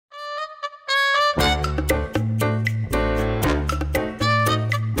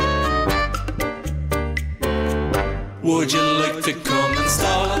Would you like to come and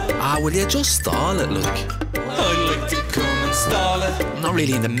stall it? Will you just stall it, look? I'd like to come and stall it. I'm not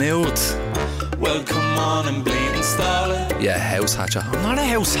really in the mood. Well, come on and bleed and stall it. Yeah, house hatcher. I'm not a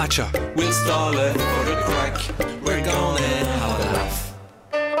house hatcher. We'll stall it for the crack. We're gonna have a laugh.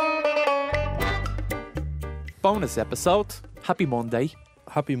 Bonus episode. Happy Monday.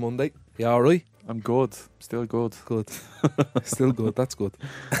 Happy Monday. You alright? I'm good. Still good. Good. Still good. That's good.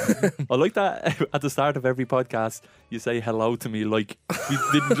 I like that at the start of every podcast you say hello to me like we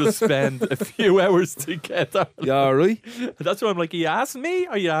didn't just spend a few hours together. You alright? That's why I'm like, are you asking me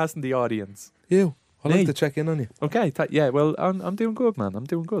or are you asking the audience? You. I Me. like to check in on you. Okay, yeah, well, I'm doing good, man. I'm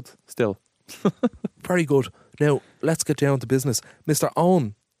doing good. Still. Very good. Now, let's get down to business. Mr.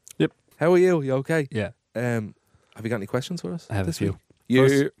 Owen. Yep. How are you? You okay? Yeah, Have you got any questions for us? I have a this few. week?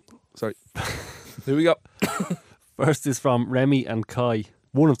 Yeah. Sorry. Here we go. First is from Remy and Kai.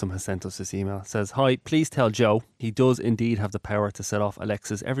 One of them has sent us this email. It says, "Hi, please tell Joe he does indeed have the power to set off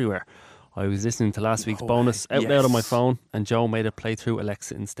Alexas everywhere. I was listening to last week's bonus out loud on my yes. phone and Joe made it play through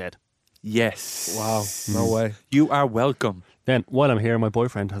Alexa instead. Yes. Wow. No way. You are welcome. Then, while I'm here, my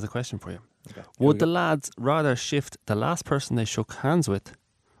boyfriend has a question for you. Okay. Would the lads rather shift the last person they shook hands with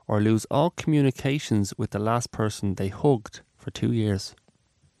or lose all communications with the last person they hugged for 2 years?"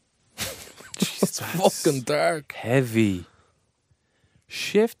 It's fucking dark. Heavy.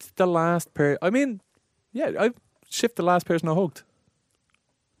 Shift the last person. I mean, yeah, I shift the last person I hugged.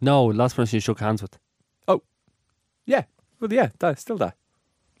 No, last person you shook hands with. Yeah. Well, yeah, that's still that.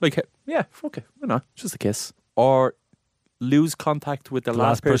 Like, yeah, fuck it. Why not? Just a kiss. Or lose contact with the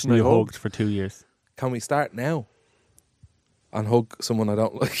last person I you hugged. for 2 years. Can we start now? And hug someone I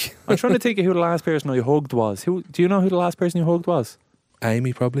don't like? I'm trying to think of who the last person I hugged was. Who? Do you know who the last person you hugged was?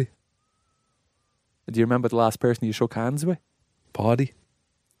 Amy, probably. Do you remember the last person you shook hands with? Paddy.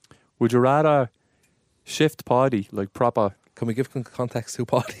 Would you rather shift Paddy, like proper? Can we give context who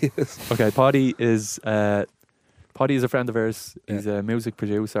Paddy is? Okay, Paddy is a friend of ours. He's a music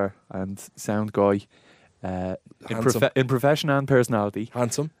producer and sound guy, Handsome. in profession and personality,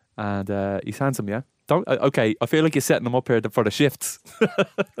 Handsome. and he's handsome. Yeah. Don't. Okay, I feel like you're setting him up here for the shifts.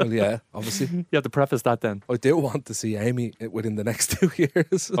 Well, yeah, obviously. You have to preface that then. I do want to see Amy within the next 2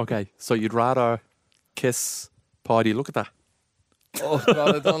 years. Okay, so you'd rather kiss Paddy? Look at that. Oh,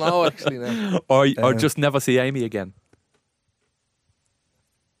 God, I don't know actually now. Or just never see Amy again.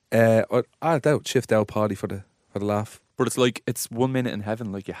 I doubt shift out Paddy for the laugh. But it's like it's 1 minute in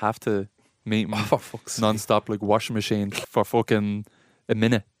heaven. Like you have to meet him Oh, for fuck's sake. non-stop, like washing machine for fucking a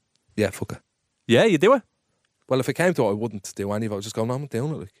minute. Yeah, fuck it. Yeah, you do it. Well, if it came to it, I wouldn't do any of it. I would just go, no, I'm not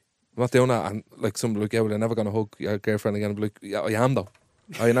doing it. Like, I'm not doing that. And like somebody like, yeah, well, you're never going to hug your girlfriend again. I'd be like, yeah, I am though.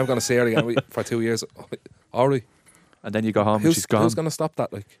 Oh, you're never going to see her again for 2 years. All right. And then you go home and she's gone. Who's going to stop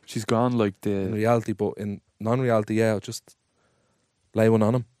that? Like, She's gone like in the... reality, but in non-reality, yeah, I'll just lay one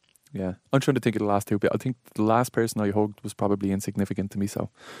on him. Yeah. I'm trying to think of the last two, but I think the last person I hugged was probably insignificant to me, so...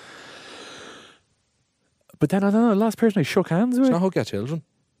 But then, I don't know, the last person I shook hands Do with... you not hug your children?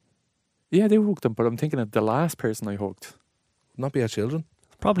 Yeah, they hugged them, but I'm thinking of the last person I hugged. Not be your children?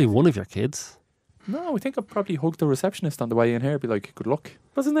 Probably one of your kids. No, I think I probably hugged the receptionist on the way in here. Be like, good luck.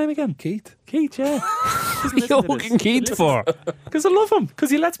 What's his name again? Keith? Keith, yeah. What are you hugging Keith for? Because I love him.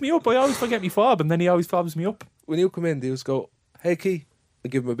 Because he lets me up. I always forget me fob, and then he always fobs me up. When you come in, do you just go, hey, Keith?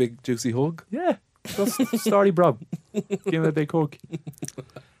 And give him a big, juicy hug? Yeah. Just sorry, bro. Give him a big hug.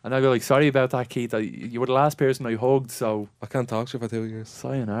 And I go like, sorry about that, Keith. You were the last person I hugged, so I can't talk to you for 2 years.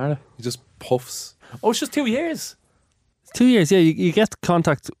 sayonara. He just puffs. Oh, it's just 2 years. 2 years, yeah. You get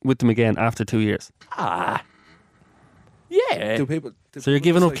contact with them again after 2 years. Ah. Yeah. Do people... So you're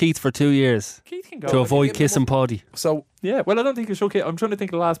giving up Keith for 2 years Keith can go. to avoid give him kissing up. Paddy. So, Yeah, well, I don't think you shook it. I'm trying to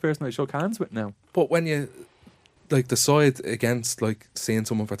think of the last person I shook hands with now. but when you, like, decide against, like, seeing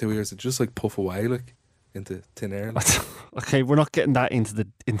someone for 2 years, it just, like, puff away, like, into thin air. Like. Okay, we're not getting that into the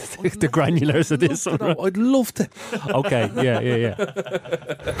granulars of this one. No, I'd love to. Okay, yeah.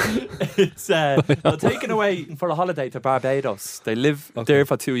 It's they're taken away for a holiday to Barbados. They live there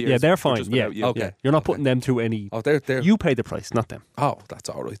for 2 years. Yeah, they're but fine. just Yeah, without you. Okay. yeah. You're not putting them through any... Oh, they're... You pay the price, not them. Oh, that's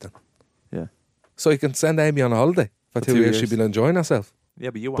all right then. Yeah. So you can send Amy on a holiday for 2 2 years. years. She'd be enjoying herself. Yeah,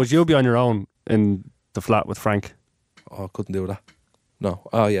 but you want. But you'll be on your own in the flat with Frank. Oh, I couldn't do that. No.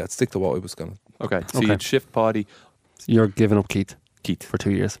 Oh, yeah, stick to what I was going to... Okay, so Okay. you'd shift Paddy. You're giving up Keith Keith. for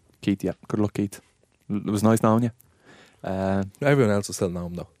 2 years. Keith, yeah. Good luck, Keith. It was nice knowing you. Everyone else will still know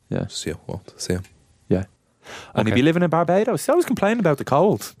him, though. Yeah. Just you won't see him. Yeah. And he'd Okay. be living in Barbados. He always complaining about the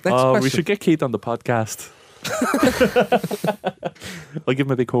cold. Next We question. should get Keith on the podcast. I'll give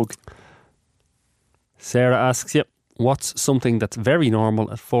him a big hug. Sarah asks you, what's something that's very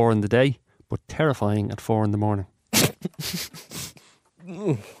normal at 4 in the day, but terrifying at 4 in the morning?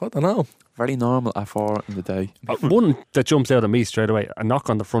 I don't know. Very normal at 4 in the day. One that jumps out at me straight away: a knock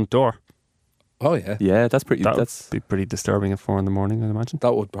on the front door. Oh yeah, Yeah, that's pretty. That would That's be pretty disturbing at 4 in the morning, I'd imagine.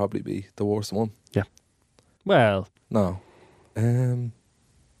 that would probably be the worst one. Well, No,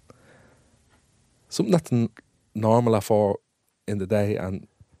 something that's normal at 4 in the day and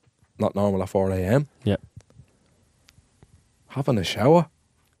not normal at 4 a.m. yeah. Having a shower.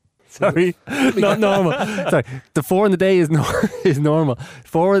 Sorry, not normal. Sorry, the 4 in the day is is normal.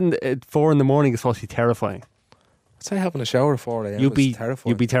 4 in the morning is supposed to be terrifying. I'd say having a shower at 4 a.m. You'd be terrifying.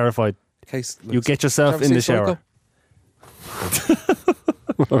 you'd be terrified. In case, like, You get yourself did you in ever the see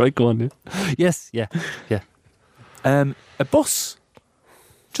shower. All right, go on. Dude. Yes, yeah. a bus.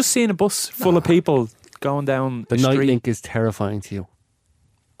 Just seeing a bus full of people going down The the night street. link is terrifying to you.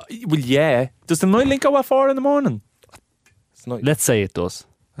 Well, yeah. Does the night link go at 4 in the morning? It's not, Let's say it does.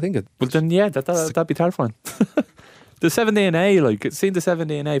 I think it. Well, then yeah, that'd be terrifying. The 7DNA, like seeing the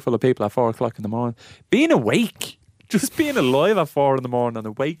 7DNA full of people at 4 o'clock in the morning, being awake, just being alive at 4 in the morning, and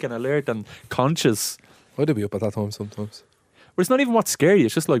awake and alert and conscious. I'd be up at that time sometimes. But it's not even what's scary.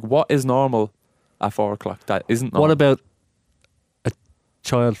 It's just like what is normal at 4 o'clock that isn't normal. What about a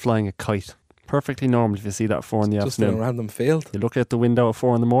child flying a kite? Perfectly normal if you see that at 4 in the Just in a afternoon. random field. You look out the window at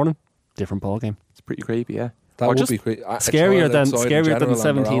 4 in the morning, different ball game. It's pretty creepy, yeah. That Or would just be creepy. Scarier than the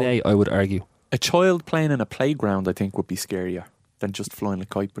 17A, I would argue. a child playing in a playground, I think, would be scarier than just flying a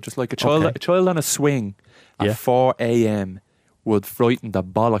kite. But just like a child, Okay. a child on a swing at Yeah. 4 a.m. would frighten the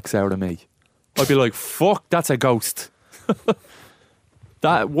bollocks out of me. I'd be like, "Fuck, that's a ghost."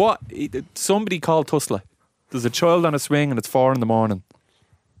 Somebody called Tusla. There's a child on a swing and it's 4 in the morning.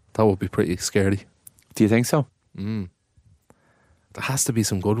 That would be pretty scary. Do you think so? There has to be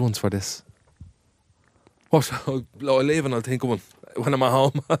some good ones for this. What? I'll leave and I'll think of one when I'm at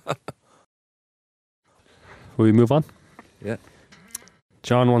home. Will we move on? Yeah.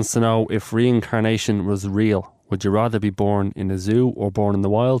 John wants to know if reincarnation was real. Would you rather be born in a zoo or born in the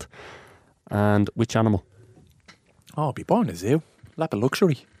wild? And which animal? Oh, I'll be born in a zoo. Lap of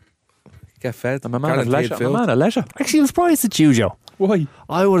luxury. Get fed. I'm a man of Guaranteed leisure. I'm a man of leisure. Actually, I'm surprised at you, Joe. Why?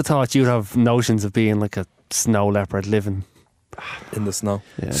 I would have thought you'd have notions of being like a snow leopard living in the snow.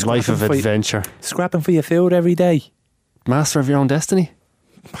 a Scrapping life of for- adventure. Scrapping for your food every day. Master of your own destiny.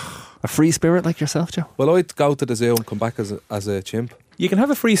 A free spirit like yourself, Joe. Well, I'd go to the zoo and come back as a chimp. You can have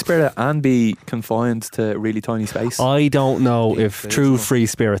a free spirit and be confined to a really tiny space. I don't know if there's true one. free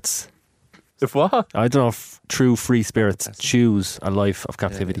spirits, If what? I don't know if true free spirits choose a life of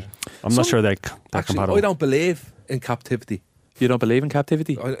captivity. I'm not sure they're Actually, compatible. I don't believe in captivity. You don't believe in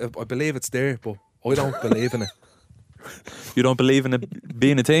captivity? I believe it's there, but I don't believe in it. You don't believe in it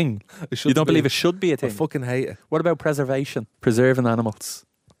being a thing? You don't believe it should be a I thing? fucking hate it. What about preservation? Preserving animals.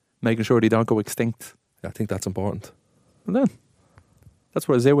 Making sure they don't go extinct. I think that's important. And then, that's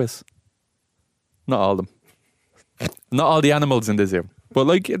what a zoo is. Not all of them. Not all the animals in the zoo. But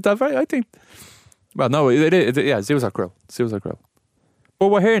like, I think... Well, no, yeah, zoos are cruel. Zoos are cruel. But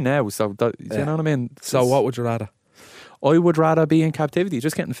we're here now, so that, you Yeah. know what I mean? So what would you rather? I would rather be in captivity,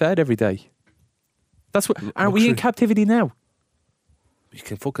 just getting fed every day. That's what... Aren't we in Luxury. captivity now? You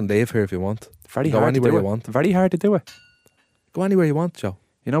can fucking live here if you want. Very Go hard to anywhere do you it. want. Very hard to do it. Go anywhere you want, Joe.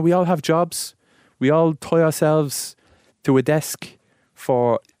 You know, we all have jobs. We all tie ourselves to a desk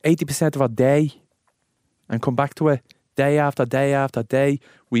for 80% of our day and come back to it day after day after day.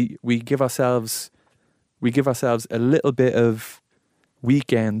 We give ourselves a little bit of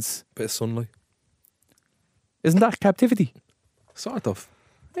weekends. Bit of sunlight. Isn't that captivity? Sort of.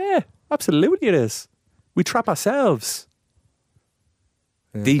 Yeah, absolutely it is. We trap ourselves.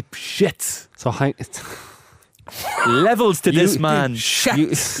 Yeah. Deep shit. So hang, Levels to this man.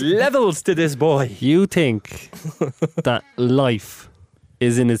 you, Levels to this boy. you think that life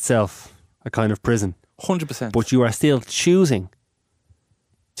is in itself a kind of prison, 100%. but you are still choosing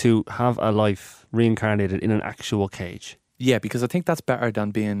to have a life reincarnated in an actual cage. Yeah, because I think that's better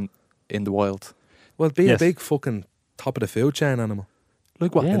than being in the wild. Well, be Yes. a big fucking top of the food chain animal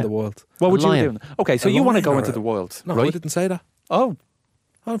Like what? Yeah. in the world. What would A you lion. do? Okay, so A you want to lion go or into a- the wild, No, I right? didn't say that. Oh,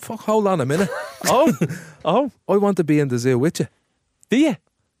 Oh, fuck, hold on a minute. oh, I want to be in the zoo with you. do you?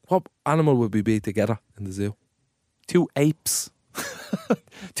 What animal would we be together in the zoo? 2 apes,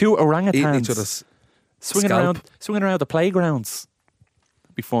 2 Eating orangutans, each other's swinging scalp. around the playgrounds.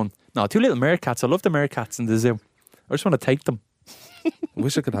 Be fun. No, 2 little meerkats. I love the meerkats in the zoo. I just want to take them.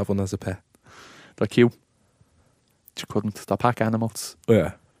 Wish I could have one as a pet. They're cute. You couldn't. They're pack animals.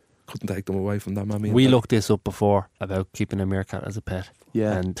 Yeah. Couldn't take them away from that mammy. and We daddy. looked this up before about keeping a meerkat as a pet,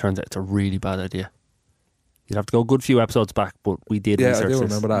 Yeah. and it turns out it's a really bad idea. You'd have to go a good few episodes back, but we did Yeah, I research do this,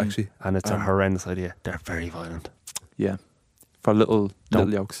 remember that actually. and it's a Um, horrendous idea. They're very violent. Yeah. For little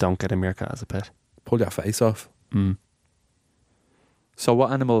Don't, yolks. don't get a meerkat as a pet. Pull your face off. Mm. So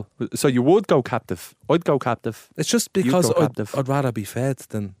what animal? So you would go captive. I'd go captive. It's just You'd because go captive. I'd rather be fed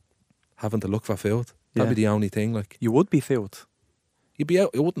than having to look for food. That'd Yeah. be the only thing. Like You would be filled. you'd be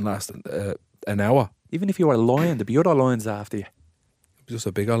out. It wouldn't last an hour. Even if you were a lion, there'd be other lions after you. It'd be just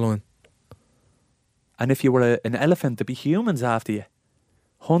a bigger line. And if you were an elephant, there'd be humans after you,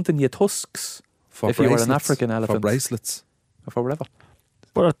 hunting your tusks For If you were an bracelets, African For elephant. bracelets. or for whatever.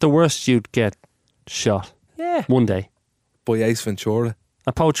 But at the worst, you'd get shot Yeah. one day. By Ace Ventura.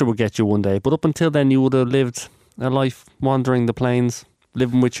 A poacher would get you one day, but up until then, you would have lived a life wandering the plains,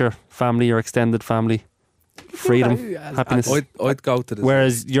 living with your family, your extended family, freedom, happiness. I'd go to the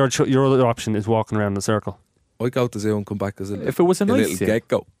Whereas your other option is walking around in a circle. I'd go to the zoo and come back as If it was a nice little zoo.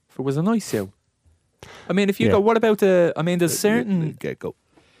 gecko. If it was a nice zoo. I mean, if you Yeah. go, what about the? I mean, there's Little certain. gecko.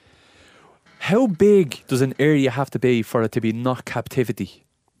 How big does an area have to be for it to be not captivity?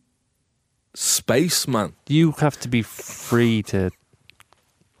 Spaceman. You have to be free to.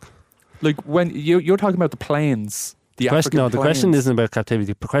 Like when you're talking about the plains, the African The question plains. isn't about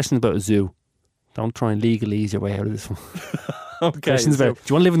captivity. The question is about a zoo. Don't try and legalese your way out of this one. Okay. Question's so- about: do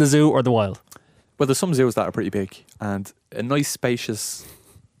you want to live in the zoo or the wild? Well, there's some zoos that are pretty big and a nice spacious.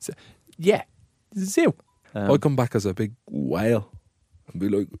 Yeah, zoo. I'd come back as a big whale and be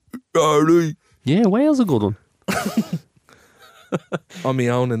like, "Alright." Yeah, whale's a good one. On my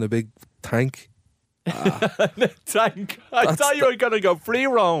own in a big tank. Tank. I thought you were going to go free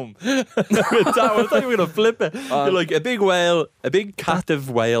roam. I thought you were going to flip it. You're like a big whale, a big captive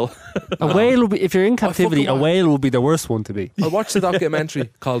whale. A whale will be, if you're in captivity, a fucking whale will be the worst one to be. I watched a documentary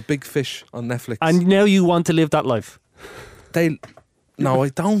called Big Fish on Netflix. And now you want to live that life. No, I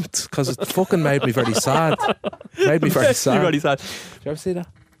don't, because it fucking made me very sad. Made me very sad. You're already sad. Did you ever see that?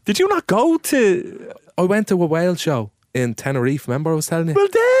 Did you not go to? I went to a whale show in Tenerife. Remember I was telling you? Well,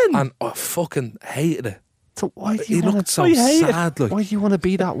 then. And I fucking hated it. So why do He you want looked to? so I hate it. sad. Like, Why do you want to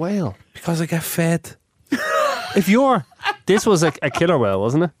be that whale? because I get fed. If you're, this was a killer whale,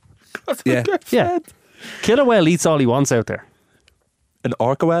 wasn't it? Yeah. Yeah. Killer whale eats all he wants out there. An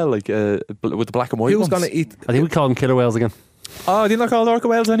orca whale, like with the black and white Who was ones. going to eat? I think we call them killer whales again. Oh, do you not call it orca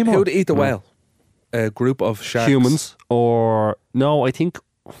whales anymore? Who would eat the whale? A group of sharks. Humans or no? I think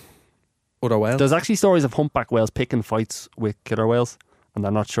Other whales. there's actually stories of humpback whales picking fights with killer whales, and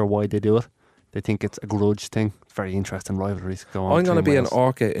they're not sure why they do it. They think it's a grudge thing. Very interesting rivalries go on. I'm going to between be an whales.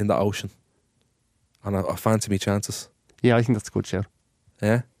 orca in the ocean. And I fancy me chances. Yeah, I think that's a good shout.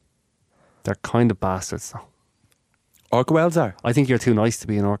 Yeah. They're kind of bastards, though. Orca whales are. I think you're too nice to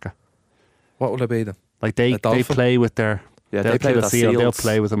be an orca. What would I be then? Like A they dolphin? play with their Yeah, they'll they play kill with a the seal. seals. They'll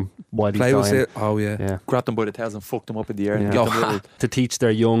play with them while Play he's with dying. it? Oh, yeah. Yeah. Grab them by the tails and fuck them up in the air. And Yeah. get them little, To teach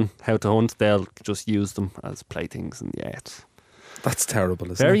their young how to hunt, they'll just use them as playthings, and yeah, it's That's terrible,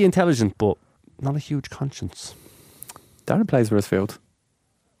 isn't very it? intelligent, but not a huge conscience. Darren plays Huddersfield.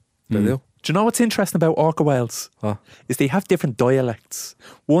 They do. Do you know what's interesting about orca whales? What? Is they have different dialects.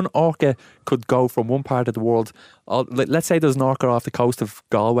 One orca could go from one part of the world. Let's say there's an orca off the coast of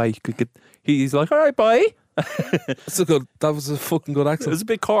Galway. He's like, all right, boy. That was a fucking good It accent. was a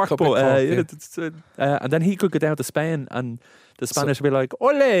bit Cork, A bit but Cork, yeah. and then he could go down to Spain, and the Spanish would be like,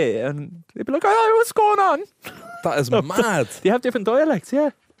 ole, and they'd be like, oh, what's going on? That is mad. They have different dialects,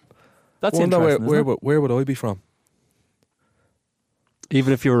 yeah. That's Wonder interesting. where would I be from?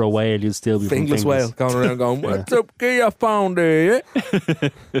 Even if you're a whale, you'd still be from Finglas Finglas. whale going around going, what's up, get your pound there,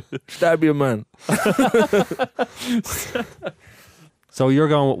 yeah? Stab you, man. So you're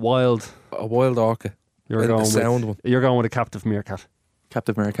going with wild. A wild orca. You're A going sound with, one. You're going with a captive meerkat.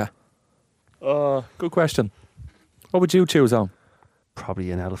 Captive America. Good question. What would you choose on?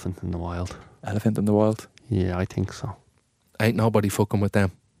 Probably an elephant in the wild. Elephant in the wild. Yeah, I think so. Ain't nobody fucking with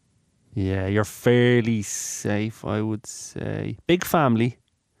them. Yeah, you're fairly safe, I would say. Big family,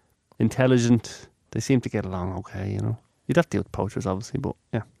 intelligent. They seem to get along okay, you know. You'd have to deal with poachers, obviously, but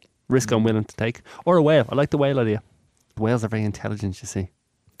yeah. Risk I'm willing to take. Or a whale. I like the whale idea. Whales are very intelligent, you see.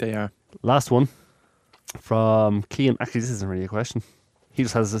 They are. Last one from Cian. Actually, this isn't really a question. He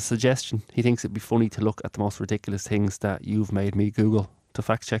just has a suggestion. He thinks it'd be funny to look at the most ridiculous things that you've made me Google to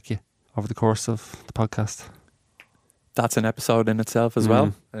fact check you over the course of the podcast. That's an episode in itself as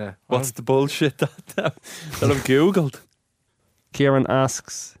well. Yeah. What's the bullshit that I've Googled? Kieran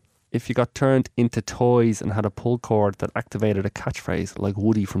asks if you got turned into toys and had a pull cord that activated a catchphrase like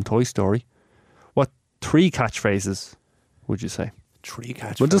Woody from Toy Story, what 3 catchphrases would you say? Tree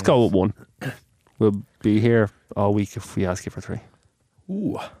catch. We'll just go with one. We'll be here all week if we ask you for 3.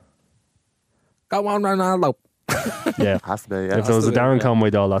 Ooh. Go on, Ronaldo. Yeah. Has to be, yeah. If there was a to be, Darren yeah. Conway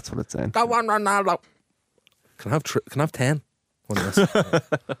doll, that's what it's saying. Go on, Ronaldo. Can I have 10?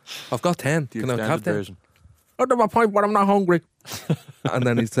 I've got 10. The Can I have extended 10? version. Up to my point where I'm not hungry. And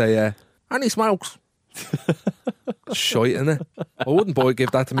then he'd say, and he smokes. Shite, innit? I wouldn't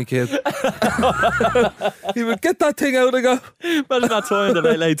give that to me kid. He would get that thing out and go, Imagine that toy in the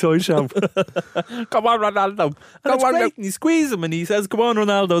late toy shop. Come on, Ronaldo. And it's great. And you squeeze him and he says, come on,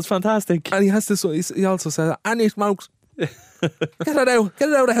 Ronaldo, it's fantastic. and he has this. He also says, and he smokes. Get it out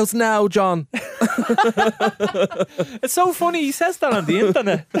of the house now, John. It's so funny, he says that on the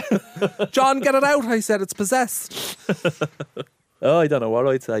internet. John, get it out. I said it's possessed. Oh, I don't know what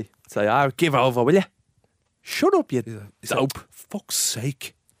I'd say. Give over, will you? Shut up, you dope. Fuck's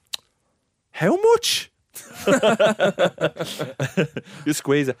sake. How much? You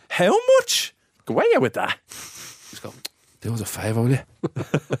squeeze it. How much? Go away with that. Just go, do us a favour, will you?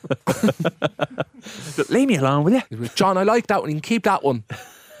 Leave me alone, will you? He'd be, John, I like that one. You can keep that one.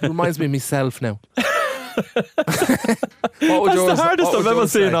 It reminds me of myself now. That's the hardest I've ever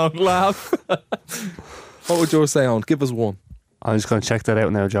seen on laugh. What would yours say on? Give us one. I'm just going to check that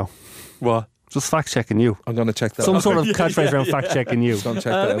out now, Joe. What? Just fact checking you. I'm going to check that Some out. sort of catchphrase around fact checking you. Just gonna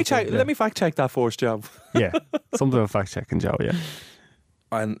check that Let me out. check. Yeah. Let me fact check that first, Joe. Yeah, something about fact checking Joe. Yeah.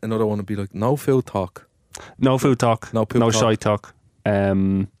 And another one would be like, no food talk. No food talk. No poop no talk. shy talk.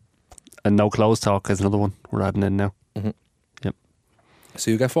 And no clothes talk is another one we're adding in now. So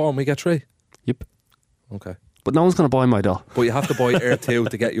you get 4 and we get 3. Yep. Okay. But no one's going to buy my doll. But you have to buy Air 2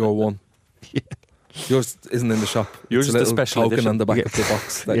 to get your 1. Yeah. Yours isn't in the shop. Yours It's is a the little special token edition. on the back Yeah. of the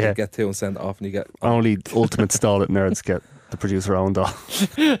box that Yeah. you get 2 and send it off, and you get. Only ultimate stall at nerds get to produce their own doll.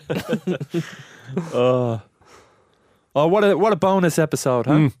 Oh, what a bonus episode,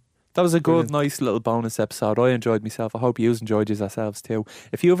 huh? Mm. That was a good, Brilliant. nice little bonus episode. I enjoyed myself. I hope you enjoyed yourselves too.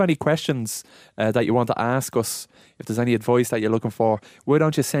 If you have any questions that you want to ask us, if there's any advice that you're looking for, why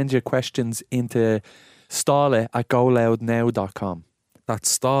don't you send your questions into stala@goloudnow.com,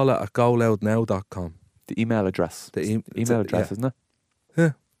 That's stala@goloudnow.com. the email address. The Email address, yeah. isn't it?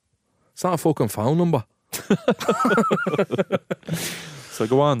 It's not a fucking phone number. So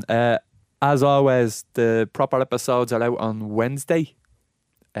go on. As always, the proper episodes are out on Wednesday.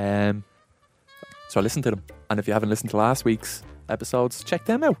 So listen to them. And if you haven't listened to last week's episodes, check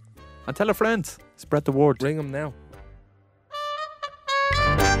them out. And tell a friend. Spread the word. Ring them now.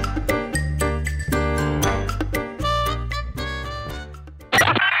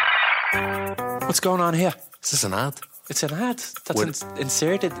 What's going on here? Is this an ad? It's an ad that's With-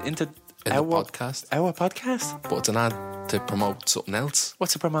 inserted into In our the podcast? Our podcast. But it's an ad to promote something else.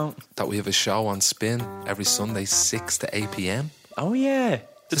 What's it promote? That we have a show on Spin every Sunday, 6 to 8 p.m. Oh yeah,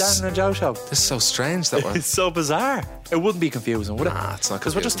 the This- Darren and Joe show. This is so strange that we're... It's so bizarre. It wouldn't be confusing, would it? Nah, it's not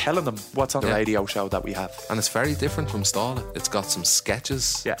Because we're just telling them what's on the Yeah. radio show that we have. And it's very different from Stala. It's got some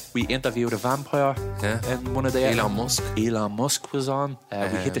sketches. Yeah, we interviewed a vampire Yeah. in one of the Elon Musk. Elon Musk was on. We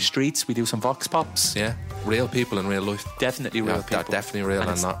hit the streets. We do some vox pops. Yeah. Real people in real life. Definitely Yeah, real they're people. definitely real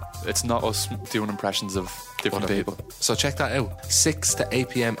and it's not It's not us doing impressions of different other people. people. So check that out. 6 to 8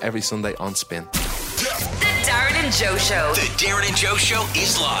 p.m. every Sunday on Spin. The Darren and Joe Show The Darren and Joe Show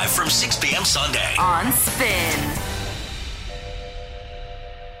is live from 6 p.m. Sunday. on Spin.